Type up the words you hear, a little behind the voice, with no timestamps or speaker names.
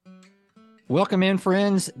Welcome in,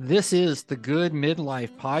 friends. This is the Good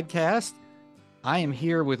Midlife Podcast. I am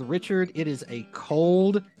here with Richard. It is a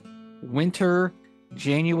cold winter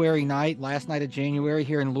January night, last night of January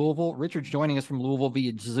here in Louisville. Richard's joining us from Louisville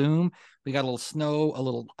via Zoom. We got a little snow, a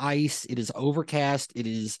little ice. It is overcast. It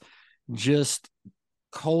is just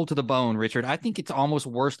cold to the bone, Richard. I think it's almost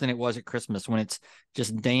worse than it was at Christmas when it's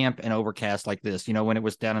just damp and overcast like this, when it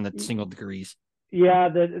was down in the single degrees. Yeah,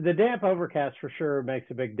 the damp overcast for sure makes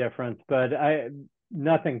a big difference, but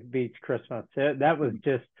nothing beats Christmas. That was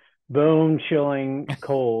just bone chilling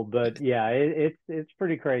cold, but yeah, it's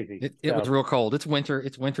pretty crazy. It was real cold. It's winter.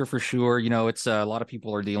 It's winter for sure. It's a lot of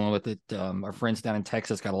people are dealing with it. Our friends down in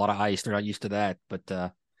Texas got a lot of ice. They're not used to that, but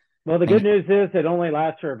well, the good news is it only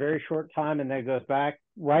lasts for a very short time and then goes back.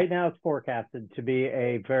 Right now, it's forecasted to be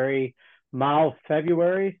a very mild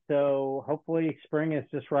February, so hopefully spring is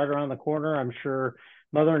just right around the corner. I'm sure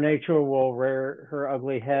Mother Nature will rear her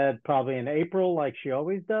ugly head probably in April, like she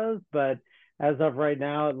always does. But as of right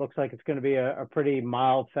now, it looks like it's going to be a pretty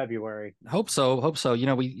mild February. Hope so. Hope so.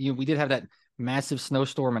 We did have that massive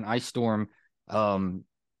snowstorm and ice storm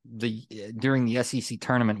the during the SEC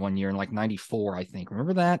tournament one year in like '94, I think.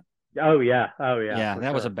 Remember that? Oh yeah. Yeah,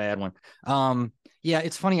 that was a bad one. Yeah,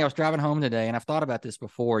 it's funny. I was driving home today and I've thought about this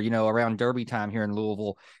before, around Derby time here in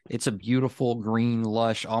Louisville. It's a beautiful, green,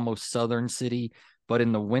 lush, almost southern city. But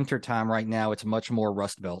in the winter time right now, it's much more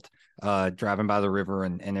Rust Belt, driving by the river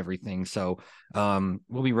and everything. So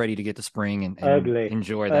we'll be ready to get to spring and Ugly,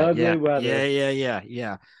 enjoy that. ugly weather.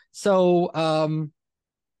 Yeah. So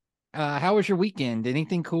how was your weekend?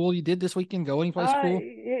 Anything cool you did this weekend? Go anyplace cool?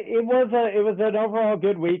 It was an overall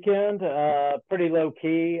good weekend. Pretty low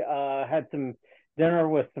key. Had some dinner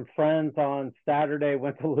with some friends on Saturday.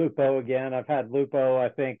 Went to Lupo again. I've had Lupo, I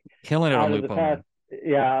think, Killing it on out of the Lupo, past. man.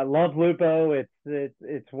 Yeah, I love Lupo.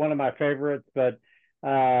 It's one of my favorites. But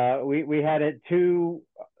we had it two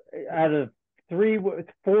out of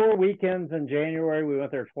 4 weekends in January. We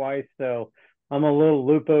went there twice, so I'm a little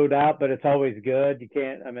lupoed out, but it's always good. You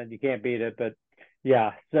can't beat it. But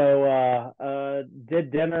yeah, so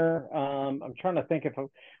did dinner. I'm trying to think if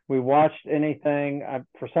we watched anything.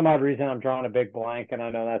 For some odd reason, I'm drawing a big blank, and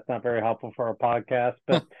I know that's not very helpful for a podcast.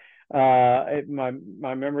 But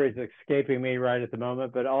my memory is escaping me right at the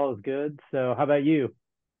moment. But all is good. So how about you?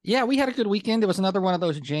 Yeah, we had a good weekend. It was another one of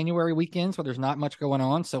those January weekends where there's not much going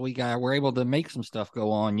on, so we're able to make some stuff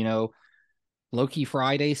go on. Low key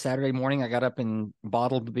Friday, Saturday morning, I got up and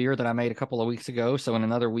bottled the beer that I made a couple of weeks ago. So in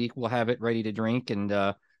another week, we'll have it ready to drink, and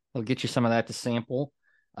we'll get you some of that to sample.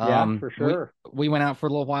 Yeah, for We sure. we went out for a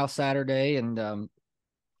little while Saturday, and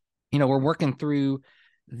we're working through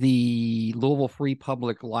the Louisville Free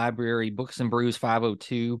Public Library Books and Brews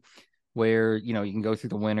 502, where you can go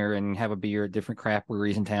through the winter and have a beer at different craft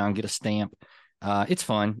breweries in town, get a stamp. It's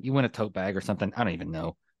fun. You win a tote bag or something. I don't even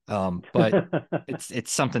know. But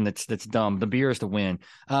it's something that's dumb. The beer is the win.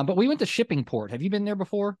 But we went to Shippingport. Have you been there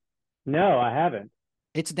before? No, I haven't.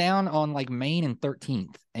 It's down on like Main and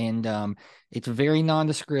 13th, and it's very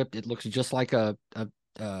nondescript. It looks just like a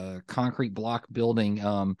concrete block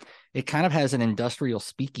building. It kind of has an industrial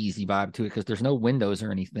speakeasy vibe to it because there's no windows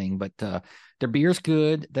or anything. But their beer's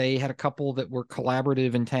good. They had a couple that were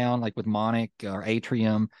collaborative in town, like with Monic or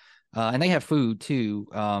Atrium. And they have food too.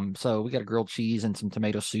 So we got a grilled cheese and some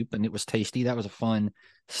tomato soup, and it was tasty. That was a fun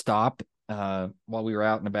stop while we were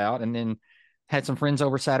out and about. And then had some friends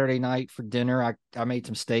over Saturday night for dinner. I made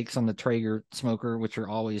some steaks on the Traeger smoker, which are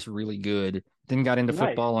always really good. Then got into Nice.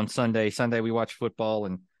 football on Sunday. Sunday we watched football,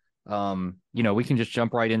 and we can just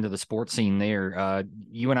jump right into the sports scene there.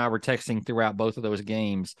 You and I were texting throughout both of those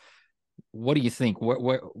games. What do you think?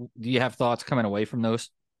 What do you have thoughts coming away from those?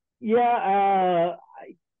 Yeah,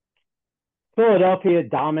 Philadelphia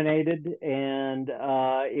dominated, and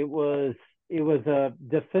it was a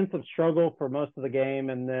defensive struggle for most of the game,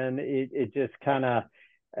 and then it just kind of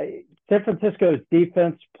San Francisco's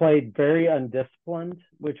defense played very undisciplined,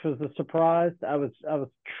 which was a surprise. I was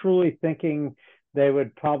truly thinking they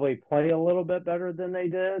would probably play a little bit better than they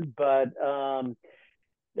did, but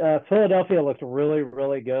Philadelphia looked really,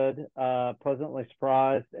 really good. Pleasantly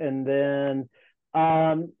surprised, and then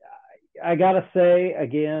um, I gotta say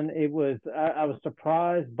again, I was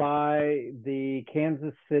surprised by the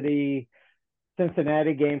Kansas City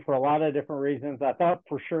Cincinnati game for a lot of different reasons. I thought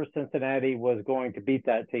for sure Cincinnati was going to beat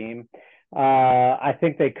that team. I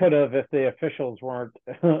think they could have if the officials weren't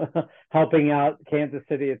helping out Kansas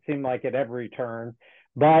City. It seemed like at every turn,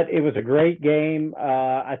 but it was a great game.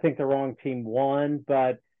 I think the wrong team won,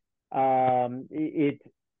 but it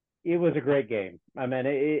it was a great game. I mean,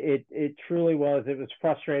 it truly was. It was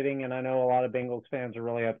frustrating, and I know a lot of Bengals fans are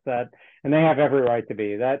really upset, and they have every right to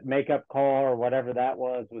be. That makeup call or whatever that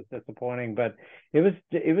was disappointing, but it was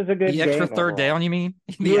a good The extra game third down, overall. you mean?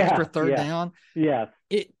 The extra Yeah, third yeah, down? yes,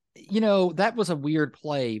 It, that was a weird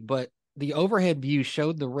play, but the overhead view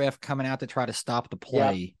showed the ref coming out to try to stop the yep,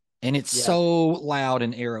 play. And it's yep. so loud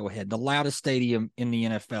in Arrowhead, the loudest stadium in the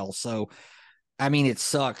NFL. So, I mean, it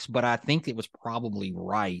sucks, but I think it was probably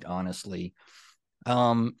right, honestly.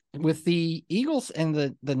 With the Eagles and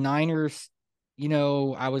the Niners,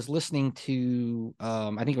 I was listening to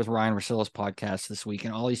I think it was Ryan Russillo's podcast this week,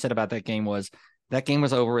 and all he said about that game was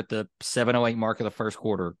over at the 7:08 mark of the first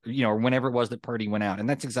quarter, or whenever it was that Purdy went out. And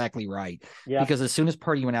that's exactly right. Yep. Because as soon as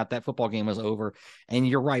Purdy went out, that football game was over. And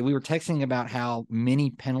you're right. We were texting about how many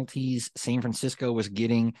penalties San Francisco was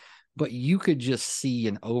getting, but you could just see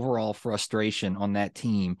an overall frustration on that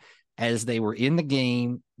team as they were in the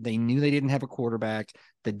game. They knew they didn't have a quarterback.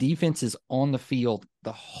 The defense is on the field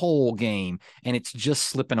the whole game, and it's just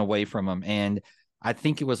slipping away from them. And I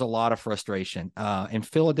think it was a lot of frustration. In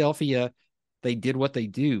Philadelphia, they did what they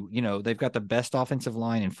do. They've got the best offensive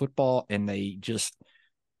line in football, and they just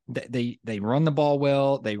they run the ball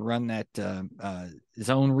well. They run that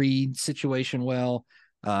zone read situation well.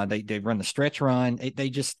 They run the stretch run.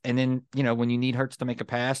 They just, and then when you need Hurts to make a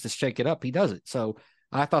pass to shake it up, he does it. So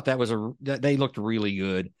I thought they looked really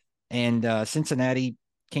good. And Cincinnati,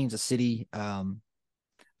 Kansas City.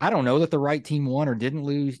 I don't know that the right team won or didn't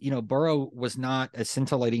lose. Burrow was not as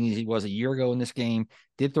scintillating as he was a year ago in this game.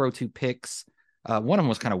 Did throw 2 picks. One of them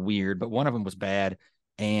was kind of weird, but one of them was bad.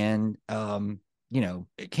 And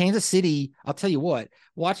Kansas City, I'll tell you what,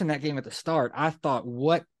 watching that game at the start, I thought,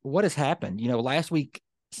 what has happened? Last week,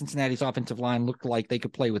 Cincinnati's offensive line looked like they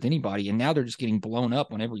could play with anybody, and now they're just getting blown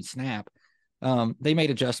up on every snap. They made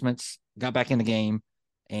adjustments, got back in the game,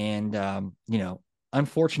 and,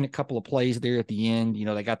 unfortunate couple of plays there at the end.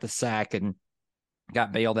 They got the sack and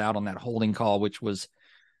got bailed out on that holding call,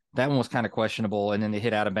 that one was kind of questionable. And then the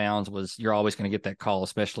hit out of bounds you're always going to get that call,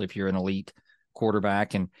 especially if you're an elite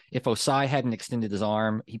quarterback. And if Osai hadn't extended his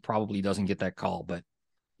arm, he probably doesn't get that call, but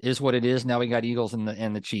it is what it is. Now we got Eagles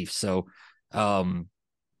and the Chiefs. So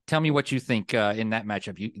tell me what you think in that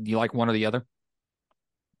matchup. You like one or the other?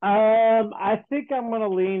 I think I'm going to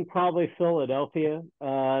lean probably Philadelphia.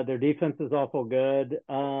 Their defense is awful good.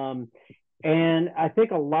 And I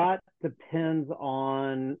think a lot depends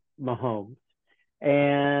on Mahomes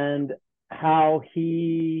and how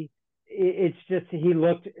it's just he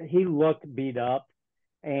looked beat up,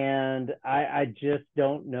 and I just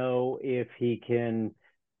don't know if he can.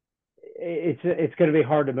 It's going to be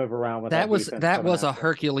hard to move around with that defense. That was a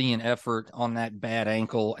Herculean effort on that bad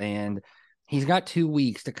ankle, and he's got 2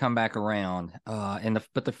 weeks to come back around.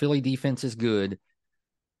 But the Philly defense is good.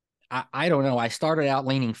 I don't know. I started out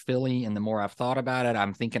leaning Philly, and the more I've thought about it,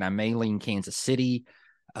 I'm thinking I may lean Kansas City.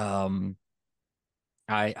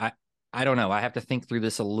 I don't know. I have to think through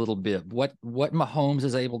this a little bit. What Mahomes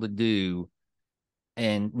is able to do,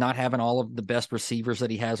 and not having all of the best receivers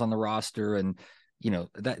that he has on the roster, and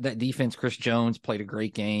that defense. Chris Jones played a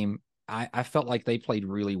great game. I felt like they played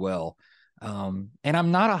really well. And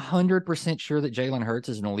I'm not 100% sure that Jalen Hurts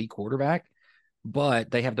is an elite quarterback,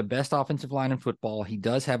 but they have the best offensive line in football. He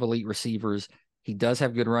does have elite receivers. He does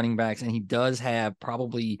have good running backs, and he does have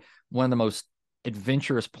probably one of the most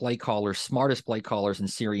adventurous play callers, smartest play callers in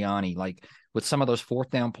Sirianni, like with some of those 4th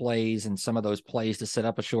down plays and some of those plays to set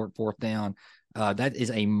up a short 4th down. That is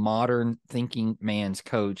a modern thinking man's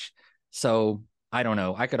coach. So I don't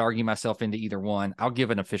know. I could argue myself into either one. I'll give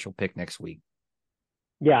an official pick next week.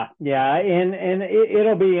 Yeah, and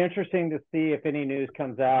it'll be interesting to see if any news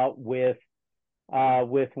comes out with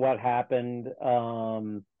what happened.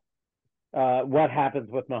 What happens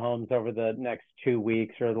with Mahomes over the next 2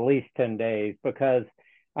 weeks or at least 10 days, because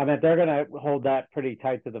I mean, they're going to hold that pretty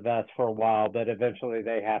tight to the vest for a while, but eventually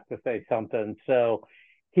they have to say something. So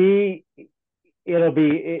it's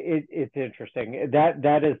interesting.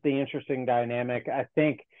 That is the interesting dynamic. I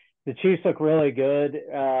think the Chiefs look really good.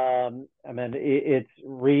 I mean, it's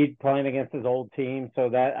Reed playing against his old team. So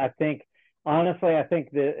that honestly, I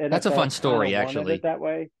think the NFL that's a fun story, actually. it that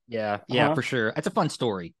way. Yeah, for sure. That's a fun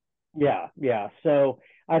story. Yeah. So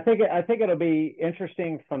I think it'll be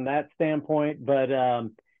interesting from that standpoint, but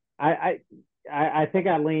I think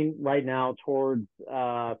I lean right now towards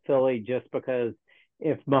Philly, just because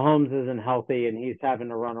if Mahomes isn't healthy and he's having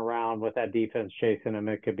to run around with that defense chasing him,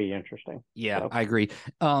 it could be interesting. Yeah, so. I agree.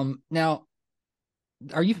 Now,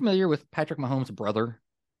 are you familiar with Patrick Mahomes' brother?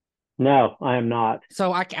 No, I am not.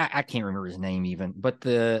 So I can't remember his name even, but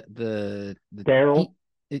the Daryl.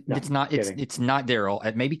 No, It's not. kidding. It's not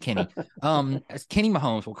Daryl. Maybe Kenny. As Kenny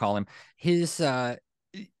Mahomes, we'll call him. His the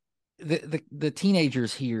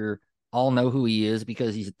teenagers here all know who he is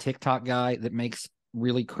because he's a TikTok guy that makes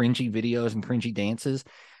really cringy videos and cringy dances,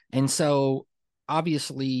 and so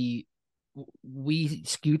obviously we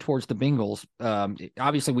skew towards the Bengals.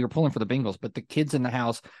 Obviously, we were pulling for the Bengals, but the kids in the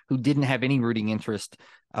house who didn't have any rooting interest,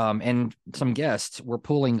 and some guests were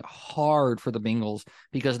pulling hard for the Bengals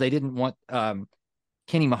because they didn't want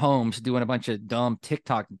Kenny Mahomes doing a bunch of dumb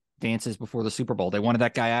TikTok dances before the Super Bowl. They wanted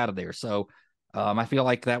that guy out of there. So I feel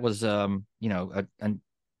like that was, a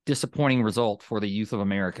disappointing result for the youth of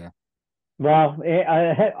America. Well,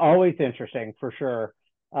 always interesting for sure.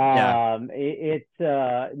 Yeah.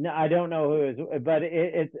 No, I don't know who is, but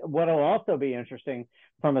it's what'll also be interesting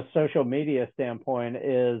from a social media standpoint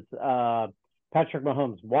is Patrick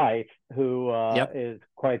Mahomes' wife, who Yep. is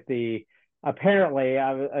quite the apparently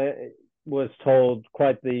I was told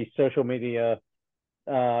quite the social media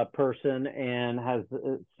person and has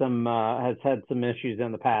had some issues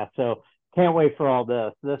in the past. So can't wait for all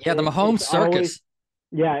this. Yeah. The Mahomes It's always circus.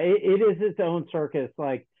 yeah, it is its own circus.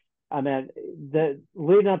 Like I mean, the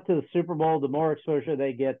leading up to the Super Bowl, the more exposure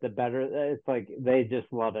they get, the better. It's like they just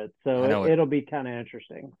love it. So I know it. it'll be kind of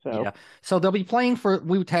interesting. Yeah. So So they'll be playing for,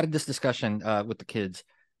 we had this discussion with the kids,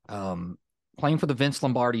 um, playing for the Vince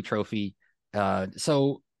Lombardi trophy.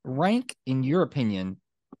 So rank, in your opinion,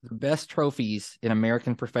 the best trophies in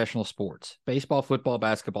American professional sports: baseball, football,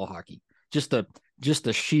 basketball, hockey. Just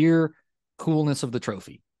the sheer coolness of the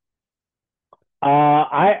trophy.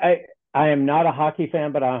 I am not a hockey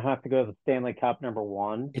fan, but I have to go to the Stanley Cup number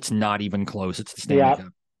one. It's not even close. It's the Stanley Yeah,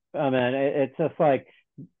 Cup. I mean it's just like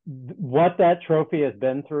what that trophy has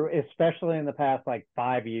been through, especially in the past like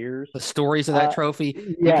 5 years. The stories of that Uh, trophy,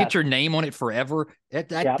 you yes, get your name on it forever. yep,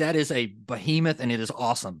 That is a behemoth, and it is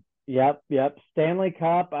awesome. yep. Stanley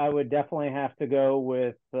Cup, I would definitely have to go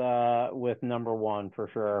with number one for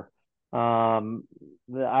sure. And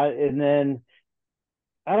then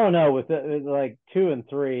I don't know with like two and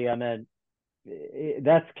three. I mean,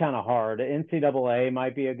 that's kind of hard. NCAA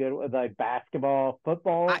might be a good like basketball, I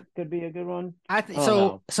football could be a good one. I don't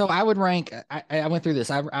so know. I would rank. I went through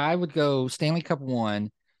this. I would go Stanley Cup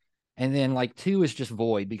one, and then like two is just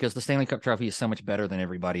void because the Stanley Cup trophy is so much better than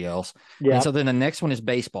everybody else. And so Yep. then the next one is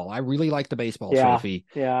baseball. I really like the baseball Yeah. trophy.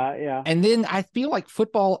 Yeah. And then I feel like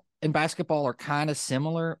football and basketball are kind of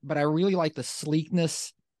similar, but I really like the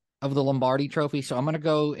sleekness of the Lombardi trophy. So I'm going to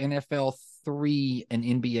go NFL three and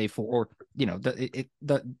NBA four,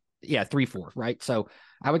 yeah, 3, 4, right? So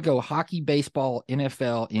I would go hockey, baseball,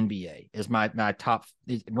 NFL, NBA is my top,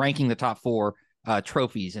 ranking the top four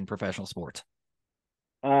trophies in professional sports.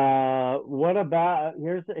 What about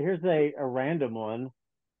here's a random one.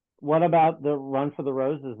 What about the Run for the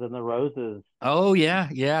Roses and the Roses? Oh yeah,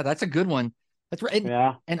 yeah, that's a good one. That's right.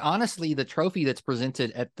 Yeah. And honestly, the trophy that's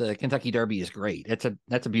presented at the Kentucky Derby is great. That's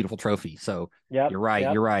a beautiful trophy. So Yep. you're right.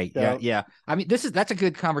 You're Yep. right. Yeah, So yeah. I mean, that's a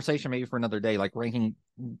good conversation maybe for another day, like ranking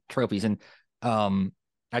trophies. And um,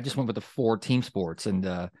 I just went with the four team sports,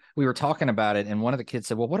 and we were talking about it. And one of the kids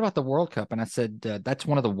said, "Well, what about the World Cup?" And I said, "That's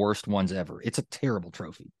one of the worst ones ever. It's a terrible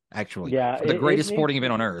trophy, actually, yeah, for the it greatest needs sporting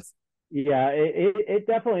event on earth." yeah, it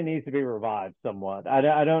definitely needs to be revived somewhat.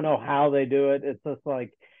 I don't know how they do it. It's just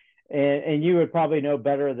like and you would probably know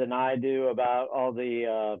better than I do about all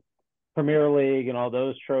the Premier League and all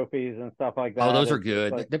those trophies and stuff like Oh, that. those are It's just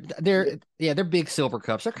good. like They're big silver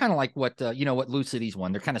cups. They're kind of like what Lou City's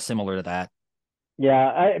won. They're kind of similar to that.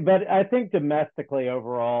 yeah, but I think domestically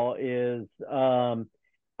overall is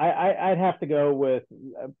I'd have to go with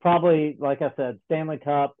probably like I said Stanley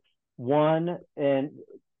Cup one and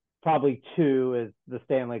probably two is the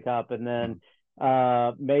Stanley Cup, and then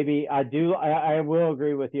maybe I will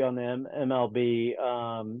agree with you on the MLB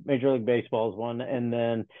Major League Baseball's one, and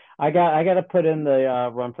then I got to put in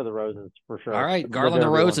the Run for the Roses for All sure, right, the Garland of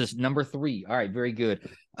Derby one. Roses, number three. All right, very good.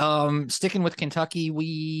 Sticking with Kentucky, all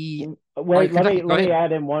right, Wait, let Kentucky. me Go let me ahead.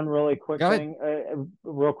 add in one really quick Go ahead. thing,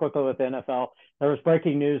 real quickly with the NFL. There was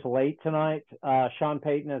breaking news late tonight. Sean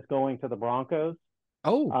Payton is going to the Broncos.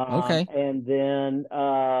 Oh, okay, And then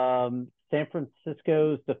San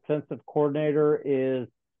Francisco's defensive coordinator is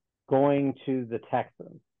going to the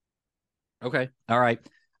Texans. okay, all right.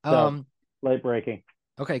 So Um, late breaking.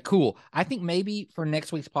 okay, cool. I think maybe for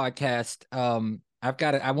next week's podcast,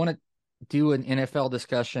 I want to do an NFL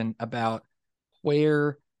discussion about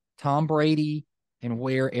where Tom Brady and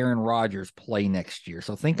where Aaron Rodgers play next year.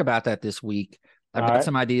 So think about that this week. All I've got right.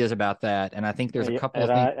 some ideas about that, and I think there's a couple of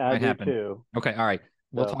And things I that might do happen. too. Okay, all right.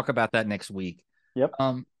 We'll So talk about that next week. yep.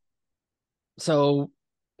 Um, so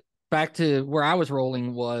back to where I was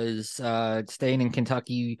rolling was staying in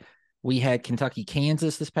Kentucky. We had Kentucky,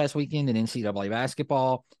 Kansas this past weekend in NCAA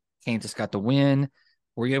basketball. Kansas got the win.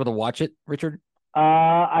 Were you able to watch it, Richard?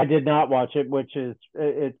 I did not watch it, which is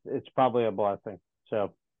it's probably a blessing.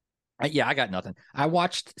 So Yeah, I got nothing. I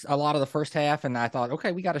watched a lot of the first half and I thought,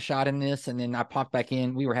 okay, we got a shot in this. And then I popped back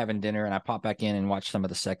in. We were having dinner and I popped back in and watched some of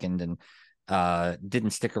the second and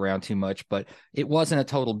didn't stick around too much, but it wasn't a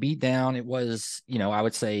total beatdown. It was, I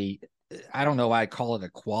would say, I don't know why I call it a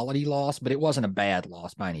quality loss, but it wasn't a bad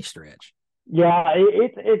loss by any stretch. yeah,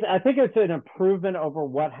 I think it's an improvement over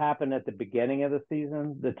what happened at the beginning of the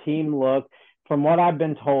season. The team looked, from what I've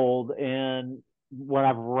been told and what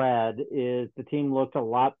I've read, is the team looked a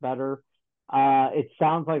lot better. It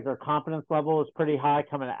sounds like their confidence level is pretty high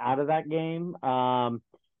coming out of that game.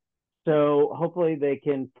 So hopefully they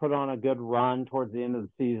can put on a good run towards the end of the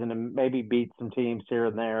season and maybe beat some teams here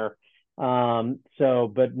and there.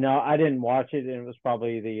 But no, I didn't watch it, and it was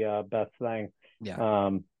probably the best thing. Yeah.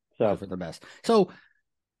 So For the best. So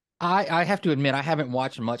I have to admit, I haven't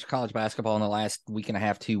watched much college basketball in the last week and a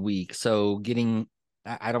half, 2 weeks. So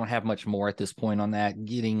I don't have much more at this point on that.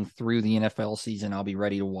 Getting through the NFL season, I'll be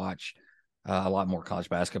ready to watch a lot more college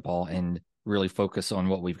basketball and really focus on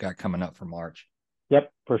what we've got coming up for March.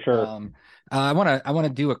 yep, for sure. I want to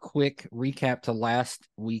do a quick recap to last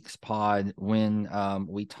week's pod when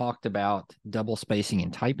we talked about double spacing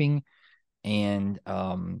and typing, and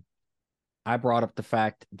I brought up the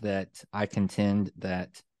fact that I contend that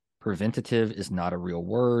preventative is not a real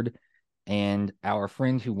word. And our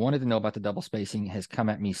friend who wanted to know about the double spacing has come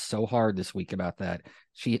at me so hard this week about that.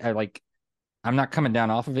 I'm not coming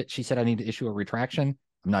down off of it. She said I need to issue a retraction.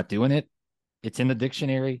 I'm not doing it. It's in the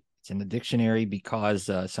dictionary. It's in the dictionary because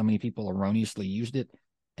so many people erroneously used it,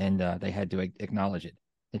 and they had to acknowledge it.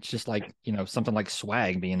 It's just like, something like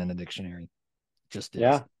swag being in the dictionary. It just is.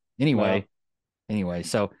 Yeah. Anyway,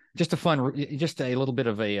 so just a little bit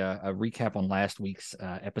of a recap on last week's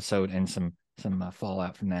episode and some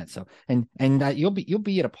fallout from that. So and you'll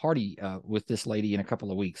be at a party with this lady in a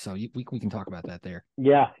couple of weeks, so we can talk about that there.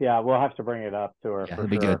 Yeah, we'll have to bring it up to her. Yeah, for it'll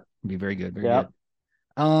be sure. good. It'll be very good. Very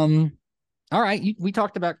good. All right. We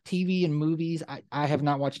talked about TV and movies. I have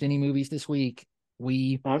not watched any movies this week.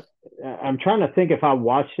 I'm trying to think if I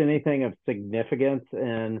watched anything of significance,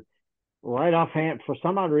 and right offhand, for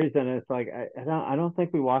some odd reason, it's like I don't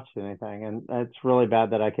think we watched anything, and it's really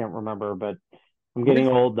bad that I can't remember. But I'm getting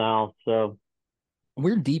old now, so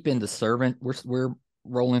we're deep into Servant. We're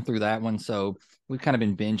rolling through that one, so we've kind of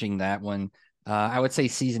been binging that one. I would say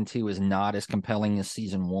season 2 is not as compelling as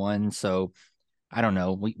season 1, so I don't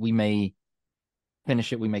know. We may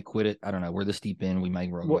finish it, we may quit it. I don't know. We're this deep in, we may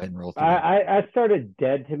go ahead and roll through it. I started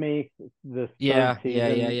Dead to Me this third season,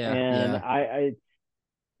 and yeah.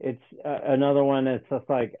 It's another one. It's just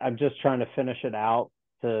like I'm just trying to finish it out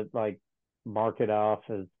to like mark it off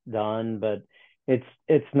as done, but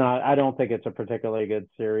it's not. I don't think it's a particularly good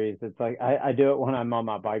series. It's like I do it when I'm on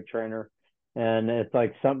my bike trainer, and it's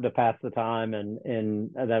like something to pass the time and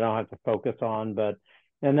that I don't have to focus on. But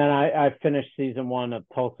and then I finished season 1 of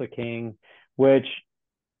Tulsa King, which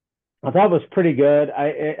I thought was pretty good.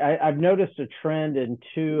 I've noticed a trend in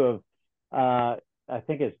 2 of I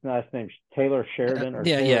think his last name's Taylor Sheridan or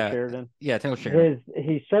Taylor Sheridan. Yeah, Taylor Sheridan.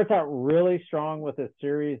 He starts out really strong with his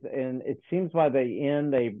series, and it seems by the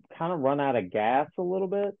end they kind of run out of gas a little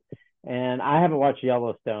bit. And I haven't watched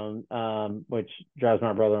Yellowstone, which drives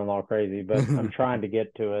my brother-in-law crazy, but I'm trying to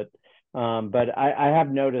get to it. But I have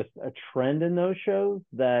noticed a trend in those shows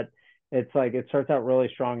that it's like it starts out really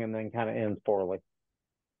strong and then kind of ends poorly.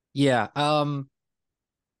 Yeah.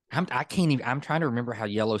 I can't even. I'm trying to remember how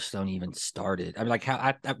Yellowstone even started. I mean, like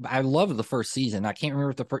how I love the first season. I can't remember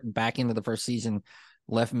if the back end of the first season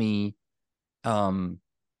left me, how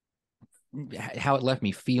it left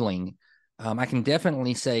me feeling. I can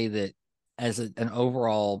definitely say that as an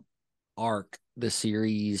overall arc, the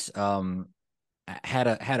series had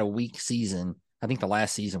a weak season. I think the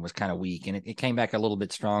last season was kind of weak, and it came back a little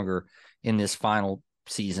bit stronger in this final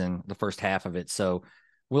season, the first half of it. So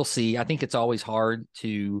we'll see. I think it's always hard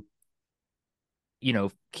to,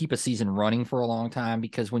 keep a season running for a long time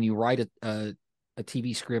because when you write a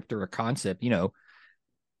TV script or a concept,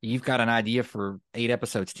 you've got an idea for 8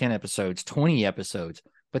 episodes, 10 episodes, 20 episodes,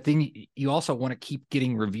 but then you also want to keep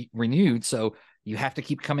getting renewed. So you have to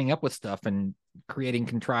keep coming up with stuff and creating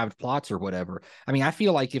contrived plots or whatever. I mean, I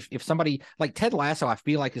feel like if somebody like Ted Lasso, I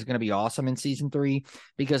feel like is going to be awesome in season 3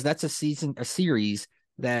 because that's a series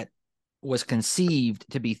that was conceived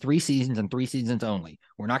to be 3 seasons and 3 seasons only.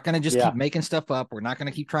 We're not going to just keep making stuff up. We're not going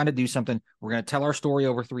to keep trying to do something. We're going to tell our story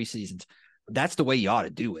over 3 seasons. that's the way you ought to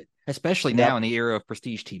do it, especially now Yep. in the era of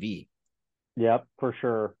prestige TV. Yep, for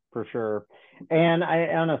sure, for sure. And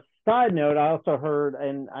on a side note, I also heard,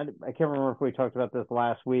 and I can't remember if we talked about this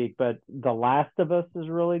last week, but The Last of Us is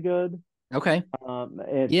really good. Okay.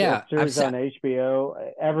 It's a Yeah, series on HBO.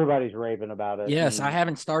 Everybody's raving about it. yes, I And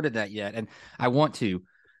haven't started that yet, and I want to.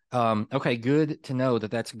 Okay, good to know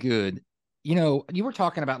that that's good. You know, you were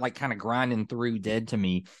talking about like kind of grinding through Dead to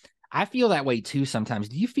Me. I feel that way too sometimes.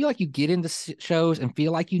 Do you feel like you get into shows and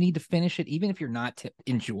feel like you need to finish it, even if you're not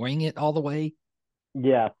enjoying it all the way?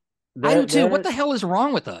 yeah, I do there too. What there the hell is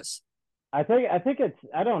wrong with us? I think it's,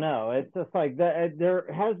 I don't know. It's just like that. There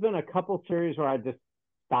has been a couple series where I just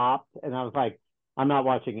stopped and I was like, I'm not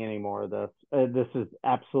watching any more of this. This is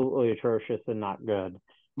absolutely atrocious and not good.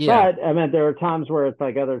 Yeah, But I mean, there are times where it's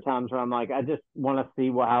like other times where I'm like, I just want to see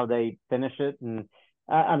how they finish it, and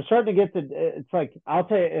I'm starting to get to. It's like, I'll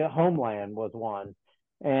tell you, Homeland was one,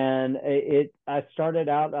 and I started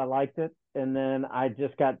out, I liked it, and then I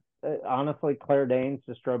just got, honestly, Claire Danes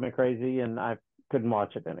just drove me crazy, and I couldn't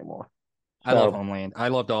watch it anymore. I love So Homeland. I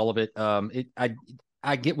loved all of it.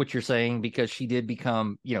 I get what you're saying because she did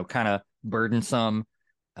become, kind of burdensome.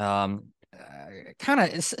 Kind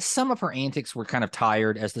of some of her antics were kind of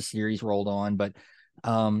tired as the series rolled on, but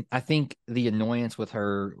I think the annoyance with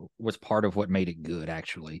her was part of what made it good,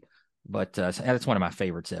 actually. But that's one of my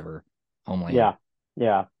favorites ever, Homeland. yeah,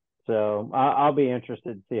 yeah. So I'll be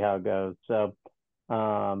interested to see how it goes. So,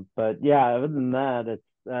 but yeah, other than that, it's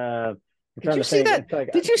I'm Did trying you to see think. that? It's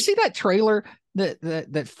like, Did you see that trailer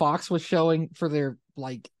that Fox was showing for their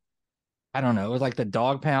like I don't know. It was like the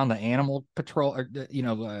Dog Pound, the Animal Patrol, or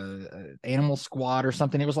Animal Squad or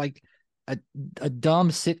something. It was like a a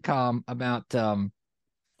dumb sitcom about animal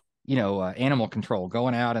control,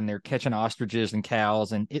 going out and they're catching ostriches and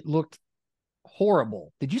cows, and it looked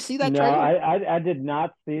horrible. Did you see that no, trailer? I did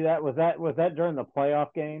not see that. Was that during the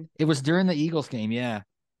playoff game? It was during the Eagles game. Yeah,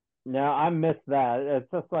 No, I missed that. It's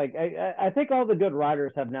just like, I think all the good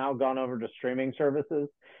writers have now gone over to streaming services,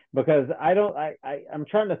 because I don't I'm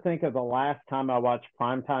trying to think of the last time I watched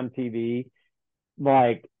primetime TV,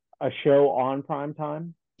 like a show on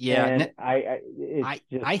primetime, yeah. and it's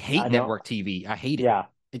just, I hate I don't. network TV. I hate it. Yeah,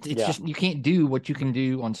 It's yeah. just you can't do what you can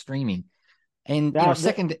do on streaming. And Now, go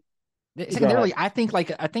ahead. secondarily, I think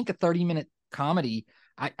a 30-minute comedy,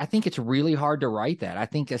 I think it's really hard to write that. I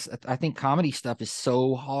think comedy stuff is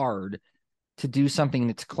so hard to do something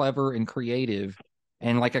that's clever and creative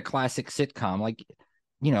and like a classic sitcom. Like,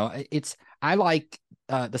 it's I like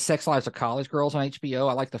the Sex Lives of College Girls on HBO.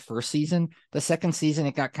 I like the first season. The second season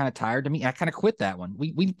it got kind of tired to me. I kind of quit that one.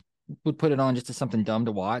 We would put it on just as something dumb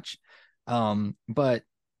to watch. But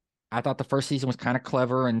I thought the first season was kind of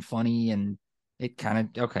clever and funny, and it kind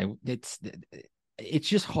of okay. It's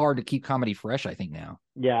just hard to keep comedy fresh, I think now.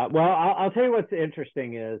 Yeah, well, I'll tell you what's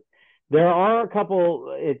interesting is there are a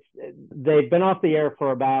couple. They've been off the air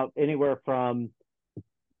for about anywhere from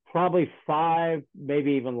probably 5,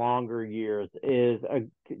 maybe even longer years. Is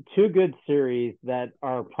two good series that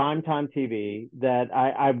are primetime TV that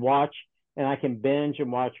I watch and I can binge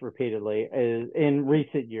and watch repeatedly. Is in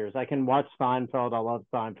recent years, I can watch Seinfeld. I love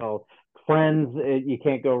Seinfeld. Friends, you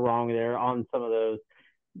can't go wrong there on some of those.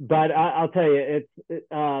 But I'll tell you,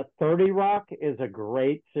 it's 30 Rock is a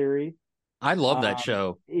great series. I love that Um,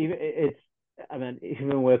 show. even it's, I mean,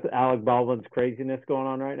 even with Alec Baldwin's craziness going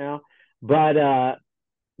on right now, but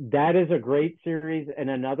that is a great series. And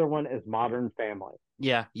another one is Modern Family.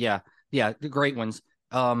 Yeah, yeah, yeah. The great ones.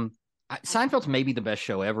 Seinfeld's maybe the best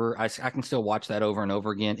show ever. I can still watch that over and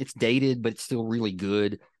over again. It's dated, but it's still really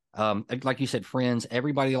good. Like you said, Friends.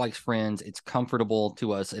 Everybody likes Friends. It's comfortable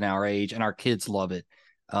to us in our age, and our kids love it.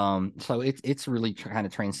 So it's really kind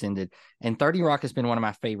of transcended. And 30 Rock has been one of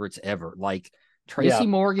my favorites ever. Like Tracy Yeah,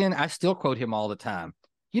 Morgan, I still quote him all the time.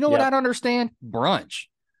 You know what I yep, don't understand? Brunch.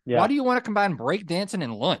 Why yeah, do you want to combine break dancing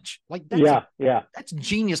and lunch? Like yeah, yeah, that's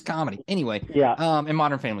genius comedy. Anyway, yeah. and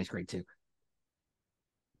Modern Family's great too.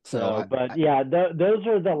 So So, but yeah, those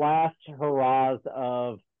are the last hurrahs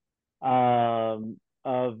of,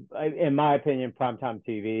 in my opinion, primetime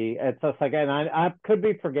TV. It's just like, and I could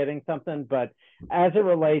be forgetting something, but as it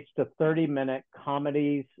relates to 30-minute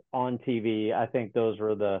comedies on TV, I think those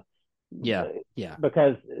were yeah, yeah,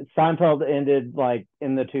 because Seinfeld ended like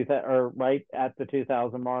in the 2000, or right at the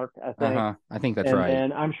 2000 mark, I think. uh-huh. I think that's And right.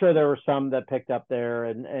 then I'm sure there were some that picked up there,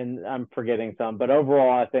 and I'm forgetting some, but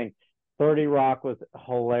overall, I think 30 Rock was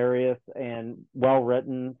hilarious and well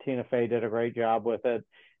written. Tina Fey did a great job with it.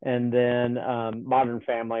 And then Modern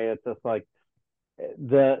Family, it's just like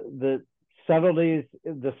the subtleties,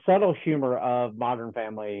 the subtle humor of Modern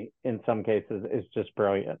Family in some cases is just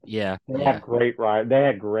brilliant. Yeah, They yeah. have great They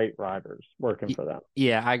had great writers working for them.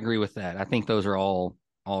 Yeah, I agree with that. I think those are all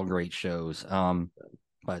great shows.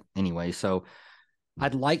 But anyway, so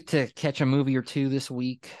I'd like to catch a movie or two this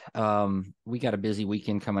week. We got a busy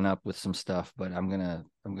weekend coming up with some stuff, but I'm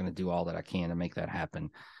gonna do all that I can to make that happen.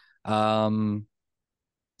 Um,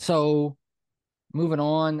 so moving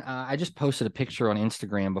on, I just posted a picture on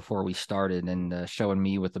Instagram before we started and showing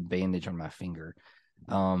me with a bandage on my finger.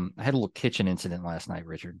 I had a little kitchen incident last night,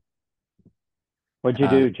 Richard. What'd you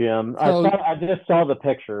Uh, do, Jim? so I just saw the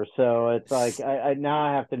picture, so it's like I now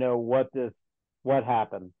I have to know what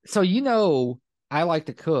happened. so I like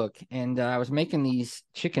to cook, and I was making these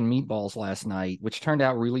chicken meatballs last night, which turned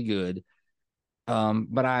out really good.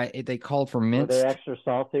 But they called for Were they minced. extra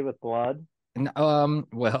salty with blood?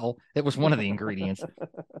 Well, it was one of the ingredients.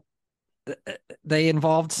 They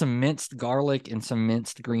involved some minced garlic and some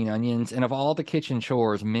minced green onions. And of all the kitchen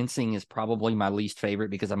chores, mincing is probably my least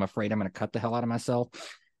favorite because I'm afraid I'm going to cut the hell out of myself.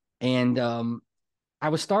 And I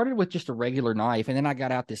was started with just a regular knife, and then I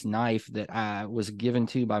got out this knife that I was given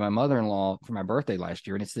to by my mother-in-law for my birthday last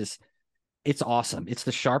year, and it's awesome. It's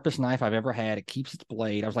the sharpest knife I've ever had. It keeps its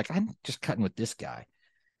blade. I was like, I'm just cutting with this guy,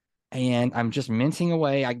 and I'm just mincing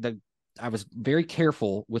away. I was very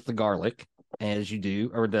careful with the garlic, as you do,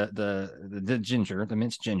 or the ginger, the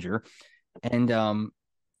minced ginger, and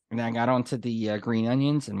and then I got onto the green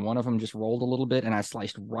onions, and one of them just rolled a little bit, and I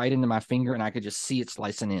sliced right into my finger, and I could just see it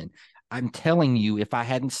slicing in. I'm telling you, if I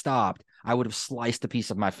hadn't stopped, I would have sliced a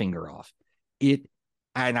piece of my finger off. It,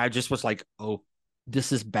 and I just was like, "Oh,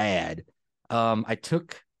 this is bad." I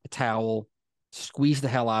took a towel, squeezed the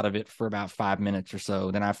hell out of it for about 5 minutes or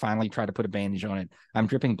so. Then I finally tried to put a bandage on it. I'm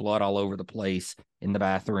dripping blood all over the place in the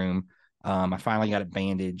bathroom. I finally got it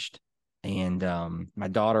bandaged. And my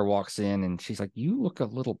daughter walks in and she's like, "You look a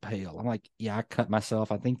little pale." I'm like, "Yeah, I cut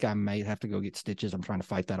myself. I think I may have to go get stitches. I'm trying to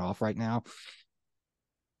fight that off right now."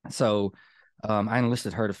 So I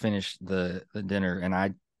enlisted her to finish the dinner, and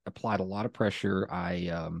I applied a lot of pressure.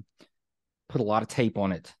 I put a lot of tape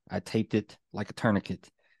on it. I taped it like a tourniquet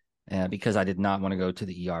because I did not want to go to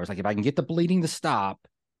the ER. I was like, if I can get the bleeding to stop,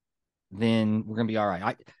 then we're gonna be all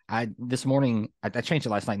right. I this morning I changed it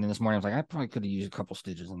last night, and then this morning I was like, I probably could have used a couple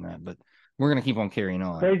stitches in that, but we're gonna keep on carrying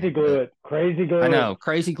on. Crazy glue it. Crazy glue I it. know,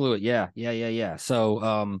 crazy glue it. Yeah.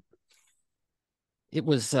 So it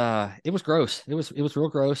was gross. It was real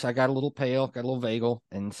gross. I got a little pale, got a little vagal,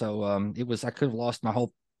 and so I could have lost my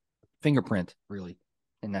whole fingerprint really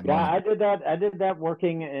in that Yeah, moment. I did that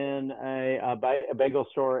working in a bagel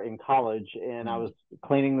store in college, and I was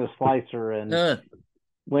cleaning the slicer and The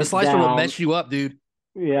went slicer will down. mess you up, dude.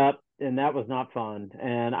 Yep, and that was not fun.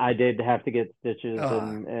 And I did have to get stitches,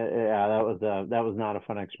 and yeah, that was not a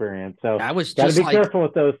fun experience. So I was got to just be like careful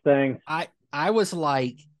with those things. I was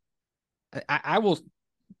like I will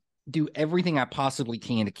do everything I possibly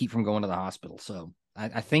can to keep from going to the hospital. So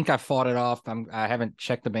I think I fought it off. I haven't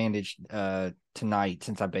checked the bandage tonight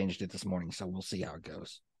since I bandaged it this morning. So we'll see how it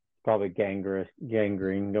goes. Probably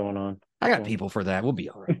gangrene going on. I got people for that. We'll be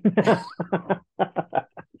all right.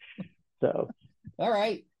 So all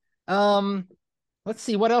right. Let's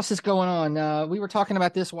see what else is going on. We were talking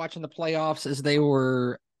about this watching the playoffs as they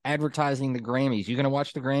were advertising the Grammys. You gonna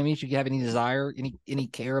watch the Grammys? You have any desire, any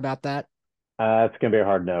care about that? it's gonna be a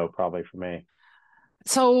hard no, probably for me.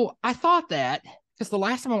 So I thought that because the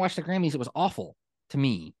last time I watched the Grammys, it was awful to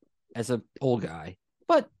me as an old guy.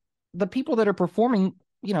 But the people that are performing,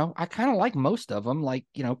 I kind of like most of them, like,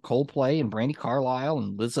 Coldplay and Brandy Carlisle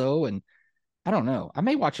and Lizzo. And I don't know. I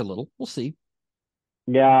may watch a little. We'll see.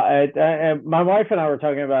 Yeah, my wife and I were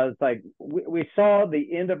talking about it. It's like we saw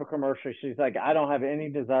the end of a commercial. She's like, I don't have any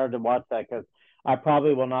desire to watch that because I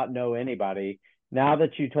probably will not know anybody. Now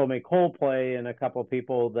that you told me Coldplay and a couple of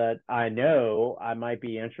people that I know, I might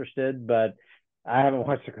be interested, but I haven't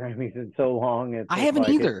watched the Grammys in so long. I haven't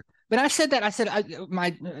either. But I said that. I said,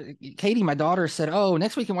 Katie, my daughter said, "Oh,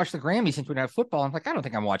 next week we can watch the Grammys since we don't have football." I'm like, I don't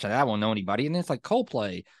think I'm watching that. I won't know anybody. And then it's like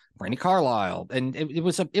Coldplay, Brandy Carlisle, and it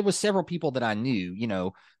was several people that I knew.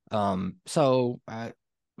 So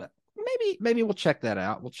maybe we'll check that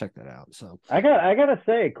out. We'll check that out. So I gotta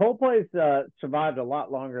say, Coldplay's survived a lot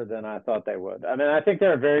longer than I thought they would. I mean, I think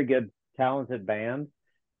they're a very good, talented band,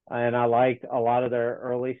 and I liked a lot of their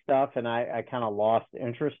early stuff, and I kind of lost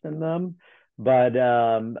interest in them. But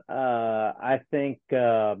I think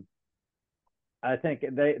they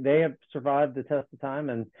have survived the test of time,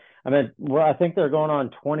 and I mean, well, I think they're going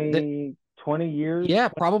on 20 years. Yeah,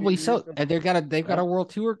 probably so. Years. And they've got a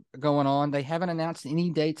world tour going on. They haven't announced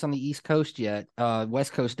any dates on the East Coast yet.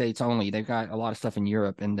 West Coast dates only. They've got a lot of stuff in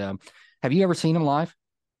Europe, and Have you ever seen him live?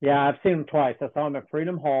 Yeah, I've seen him twice. I saw him at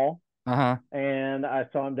Freedom Hall, Uh-huh. and I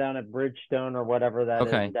saw him down at Bridgestone or whatever that is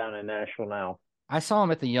Okay. down in Nashville now. I saw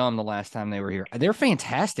him at the Yum the last time they were here. They're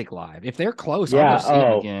fantastic live. If they're close, I'll go Yeah. see them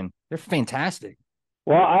Oh, again. They're fantastic.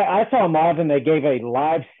 well, I saw him live, and they gave a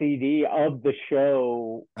live CD of the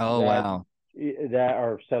show Oh wow.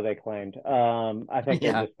 or so they claimed. I think they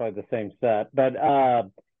Yeah, just played the same set, but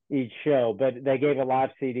each show, but they gave a live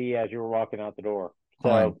CD as you were walking out the door.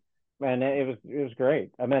 fun. So, and it was great.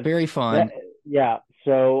 I mean, Very that, fun. yeah.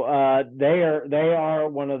 So they are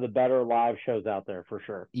one of the better live shows out there for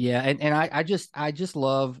sure. Yeah, and I just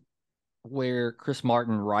love where Chris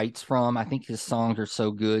Martin writes from. I think his songs are so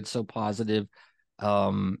good, so positive.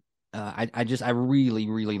 Um, I really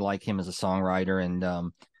really like him as a songwriter, and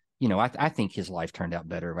I think his life turned out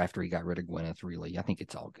better after he got rid of Gwyneth. Really, I think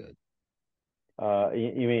it's all good.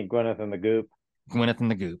 You mean Gwyneth and the Goop? Gwyneth and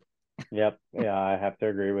the Goop. Yep. Yeah, I have to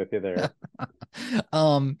agree with you there.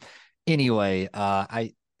 um. Anyway, I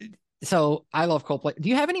love Coldplay. Do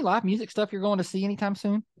you have any live music stuff you're going to see anytime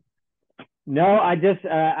soon? No, I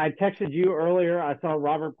texted you earlier. I saw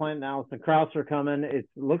Robert Plant and Alison Krauss are coming. It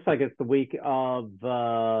looks like it's the week of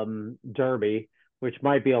Derby, which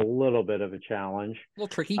might be a little bit of a challenge. A little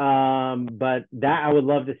tricky. But that I would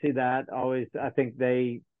love to see that. Always, I think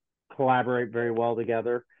they collaborate very well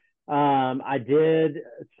together. I did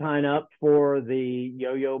sign up for the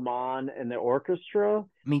Yo-Yo Mon and the orchestra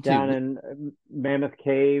Me down too. in Mammoth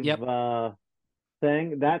Cave Yep.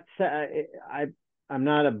 thing. That's I'm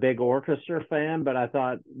not a big orchestra fan, but I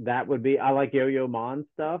thought that would be. I like Yo-Yo Mon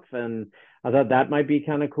stuff, and I thought that might be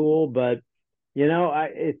kind of cool. But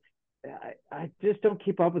I just don't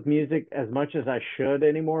keep up with music as much as I should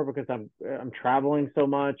anymore because I'm traveling so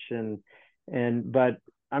much, but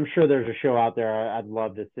I'm sure there's a show out there I'd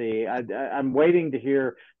love to see. I'm waiting to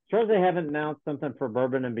hear. As far as they haven't announced something for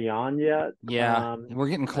Bourbon and Beyond yet. Yeah, we're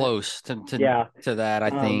getting close to Yeah. that. I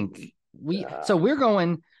Um, think we uh, so we're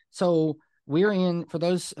going. So we're in. For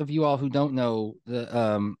those of you all who don't know,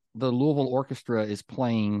 the Louisville Orchestra is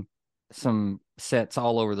playing some sets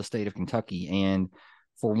all over the state of Kentucky, and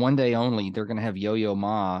for one day only, they're going to have Yo-Yo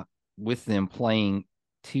Ma with them playing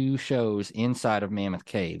two shows inside of Mammoth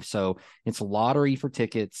Cave. So it's lottery for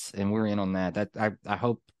tickets, and we're in on that. I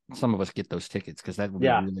hope some of us get those tickets because that would be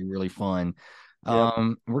yeah. really really fun. Yep.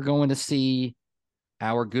 We're going to see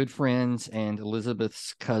our good friends and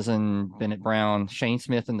Elizabeth's cousin Bennett Brown, Shane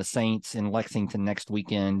Smith and the Saints in Lexington next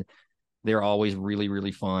weekend. They're always really,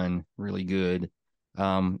 really fun, really good.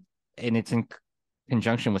 And it's in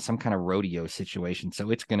conjunction with some kind of rodeo situation. So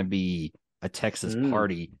it's going to be a Texas Mm,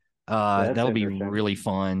 party. that's That'll be interesting. really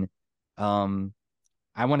fun. Um,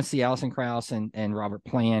 I want to see Alison Krauss and Robert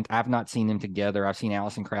Plant. I've not seen them together. I've seen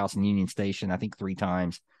Alison Krauss in Union Station, I think 3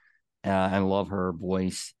 times. I love her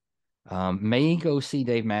voice. May go see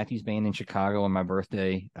Dave Matthews Band in Chicago on my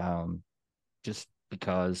birthday, just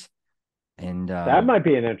because. And That might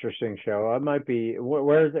be an interesting show. It might be.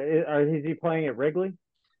 Where is he playing at Wrigley?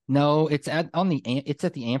 no, it's at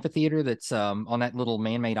the amphitheater that's on that little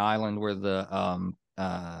man-made island where the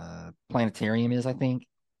planetarium is, I think.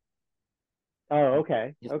 Oh,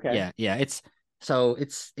 okay, okay. Yeah, yeah. It's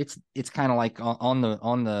kind of like on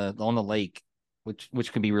the lake,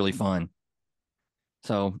 which could be really fun.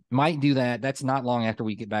 So might do that. That's not long after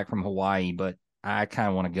we get back from Hawaii, but I kind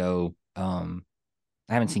of want to go.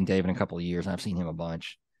 I haven't seen Dave in a couple of years. I've seen him a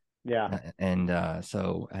bunch, Yeah, and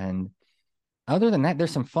other than that,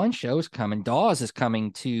 there's some fun shows coming. Dawes is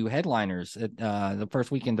coming to headliners at the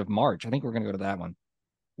first weekend of March. I think we're going to go to that one.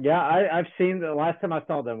 yeah. I've seen the last time I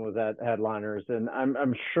saw them was at Headliners, and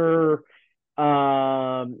I'm sure.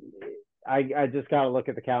 Um, I just got to look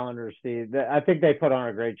at the calendar to see. I think they put on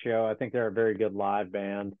a great show. I think they're a very good live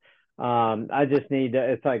band. I just need to.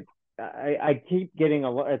 It's like I keep getting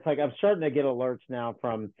it's like I'm starting to get alerts now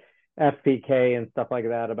from FPK and stuff like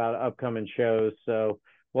that about upcoming shows. So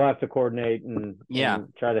we'll have to coordinate Yeah,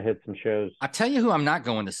 and try to hit some shows. I tell you who I'm not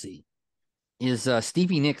going to see is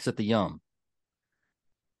Stevie Nicks at the Yum,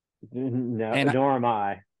 No, and nor am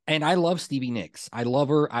I. and I love Stevie Nicks. I love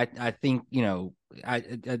her. I think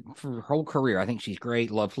for her whole career, I think she's great.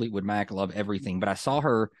 Love Fleetwood Mac. Love everything. But I saw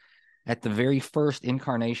her at the very first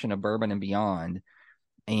incarnation of Bourbon and Beyond,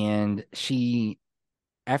 and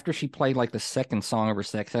after she played like the second song of her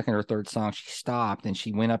second or third song, she stopped and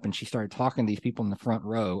she went up and she started talking to these people in the front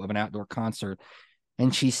row of an outdoor concert.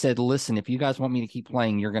 And she said, "Listen, if you guys want me to keep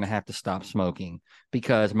playing, you're going to have to stop smoking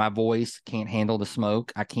because my voice can't handle the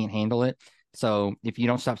smoke. I can't handle it. So if you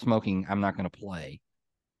don't stop smoking, I'm not going to play."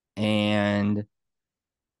 And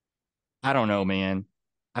I don't know, man.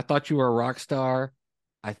 I thought you were a rock star.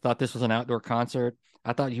 I thought this was an outdoor concert.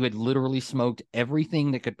 I thought you had literally smoked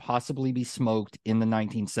everything that could possibly be smoked in the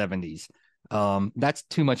 1970s. That's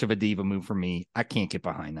too much of a diva move for me. I can't get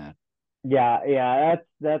behind that. Yeah,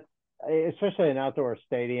 that's especially an outdoor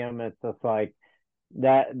stadium. It's just like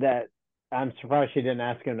that. I'm surprised she didn't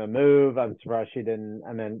ask him to move. I'm surprised she didn't.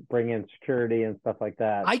 I mean, bring in security and stuff like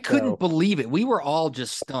that. I couldn't believe it. We were all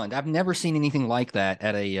just stunned. I've never seen anything like that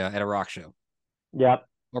at a rock show. Yep.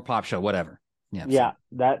 Or pop show, whatever. Yeah.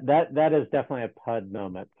 That is definitely a PUD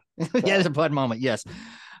moment. So. Yeah, it's a PUD moment. Yes.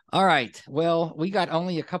 All right. Well, we got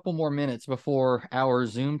only a couple more minutes before our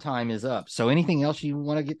Zoom time is up. So anything else you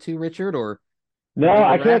want to get to, Richard, or? No,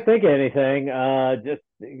 I can't think of anything. Just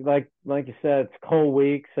like you said, it's a cold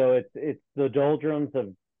week, so it's the doldrums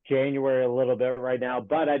of January a little bit right now.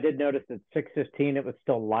 But I did notice at 6:15 it was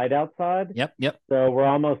still light outside. Yep. So we're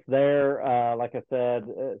almost there. Like I said,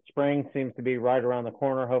 spring seems to be right around the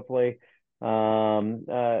corner. Hopefully,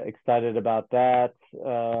 excited about that.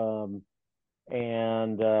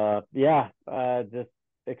 Just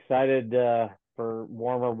excited for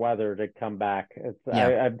warmer weather to come back.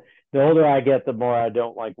 The older I get, the more I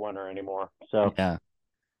don't like winter anymore. So yeah.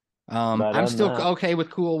 I'm still okay with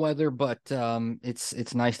cool weather, but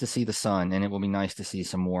it's nice to see the sun, and it will be nice to see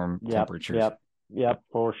some warm temperatures. Yep,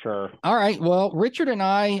 for sure. All right. Well, Richard and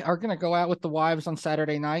I are going to go out with the wives on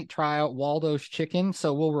Saturday night, try out Waldo's Chicken.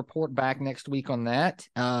 So we'll report back next week on that.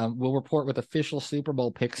 We'll report with official Super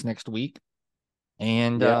Bowl picks next week.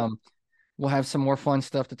 And we'll have some more fun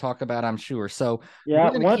stuff to talk about, I'm sure. So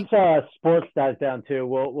once sports dies down too,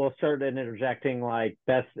 we'll start interjecting like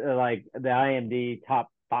best like the IMDb top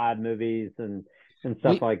 5 movies and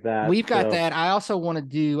stuff like that. We've got that. I also want to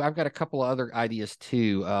do. I've got a couple of other ideas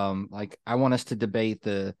too. Like I want us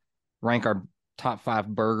to rank our top 5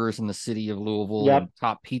 burgers in the city of Louisville, and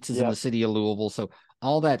top pizzas in the city of Louisville. So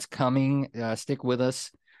all that's coming. Stick with us.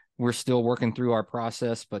 We're still working through our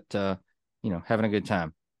process, but having a good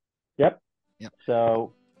time. Yep.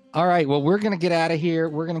 So, all right. Well, we're going to get out of here.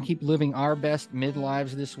 We're going to keep living our best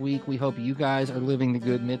midlives this week. We hope you guys are living the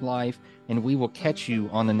good midlife, and we will catch you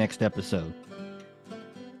on the next episode.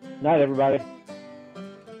 Night, everybody.